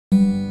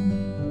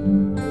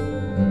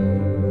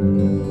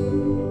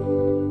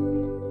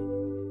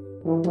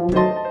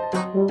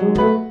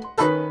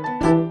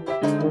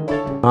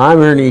I'm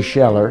Ernest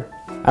Scheller.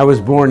 I was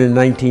born in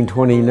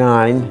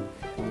 1929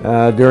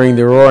 during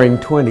the Roaring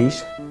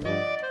 '20s.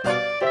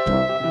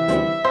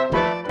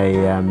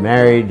 I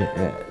married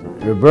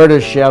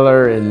Roberta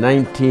Scheller in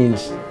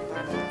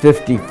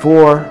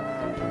 1954,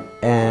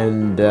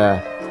 and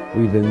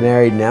we've been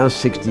married now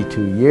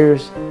 62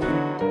 years.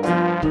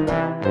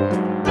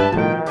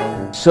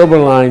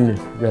 Silberline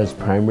does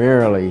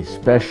primarily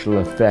special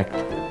effect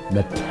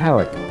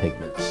metallic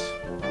pigments.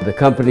 The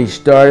company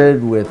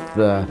started with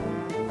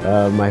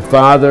my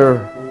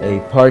father, a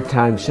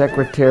part-time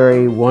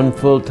secretary, one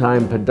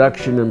full-time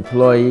production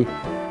employee,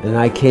 and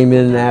I came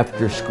in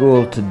after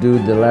school to do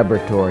the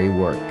laboratory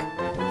work.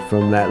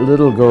 From that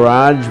little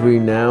garage, we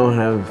now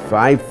have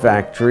 5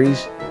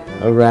 factories,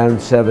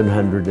 around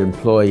 700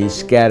 employees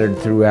scattered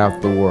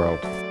throughout the world.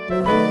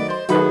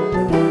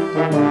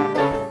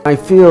 I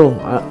feel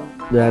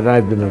that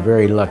I've been a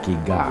very lucky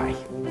guy,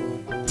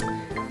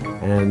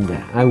 and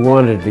I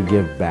wanted to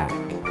give back.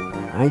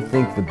 I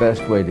think the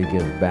best way to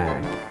give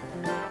back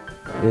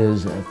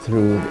is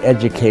through the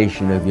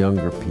education of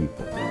younger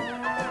people.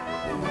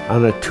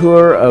 On a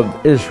tour of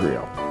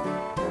Israel,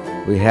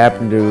 we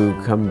happened to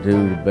come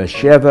to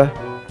Beersheba,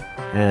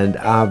 and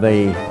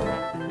Avi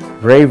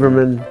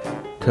Braverman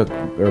took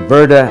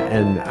Roberta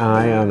and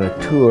I on a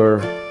tour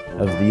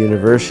of the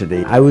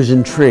university. I was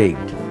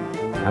intrigued.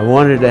 I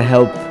wanted to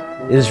help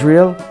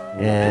Israel,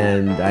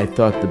 and I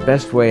thought the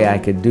best way I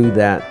could do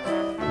that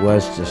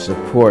was to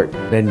support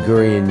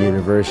Ben-Gurion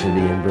University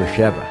in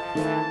Beersheba.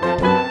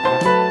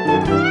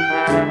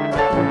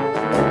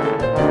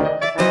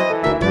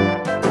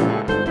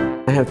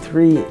 I have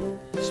 3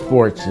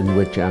 sports in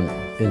which I'm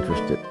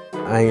interested.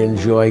 I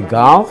enjoy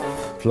golf,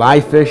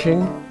 fly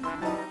fishing,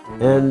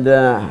 and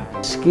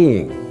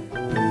skiing.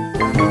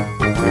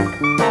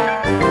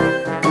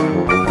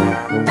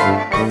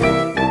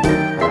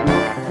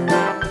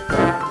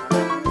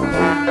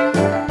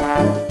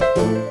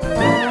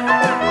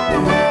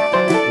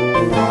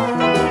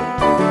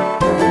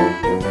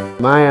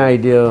 My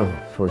idea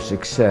for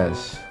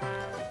success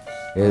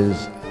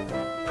is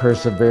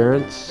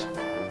perseverance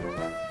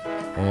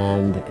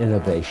and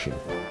innovation.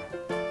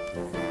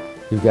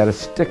 You've got to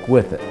stick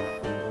with it.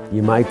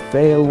 You might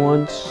fail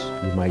once,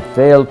 you might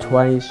fail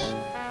twice,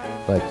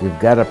 but you've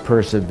got to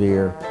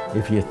persevere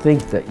if you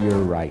think that you're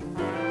right.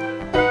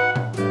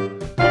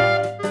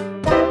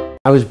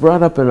 I was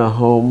brought up in a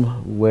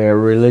home where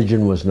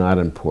religion was not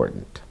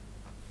important,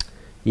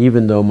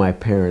 even though my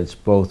parents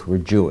both were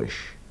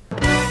Jewish.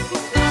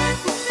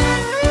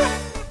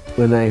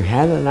 When I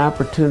had an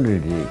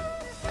opportunity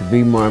to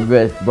be bar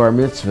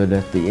mitzvahed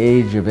at the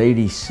age of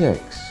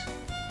 86,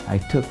 I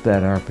took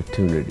that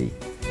opportunity.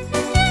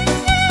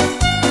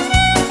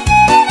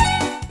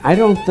 I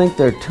don't think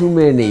there are too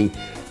many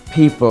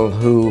people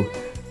who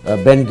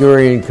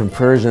Ben-Gurion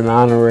confers an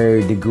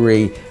honorary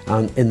degree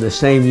in the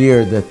same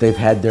year that they've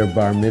had their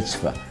bar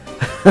mitzvah.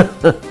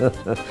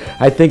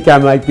 I think I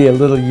might be a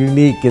little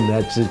unique in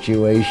that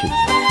situation.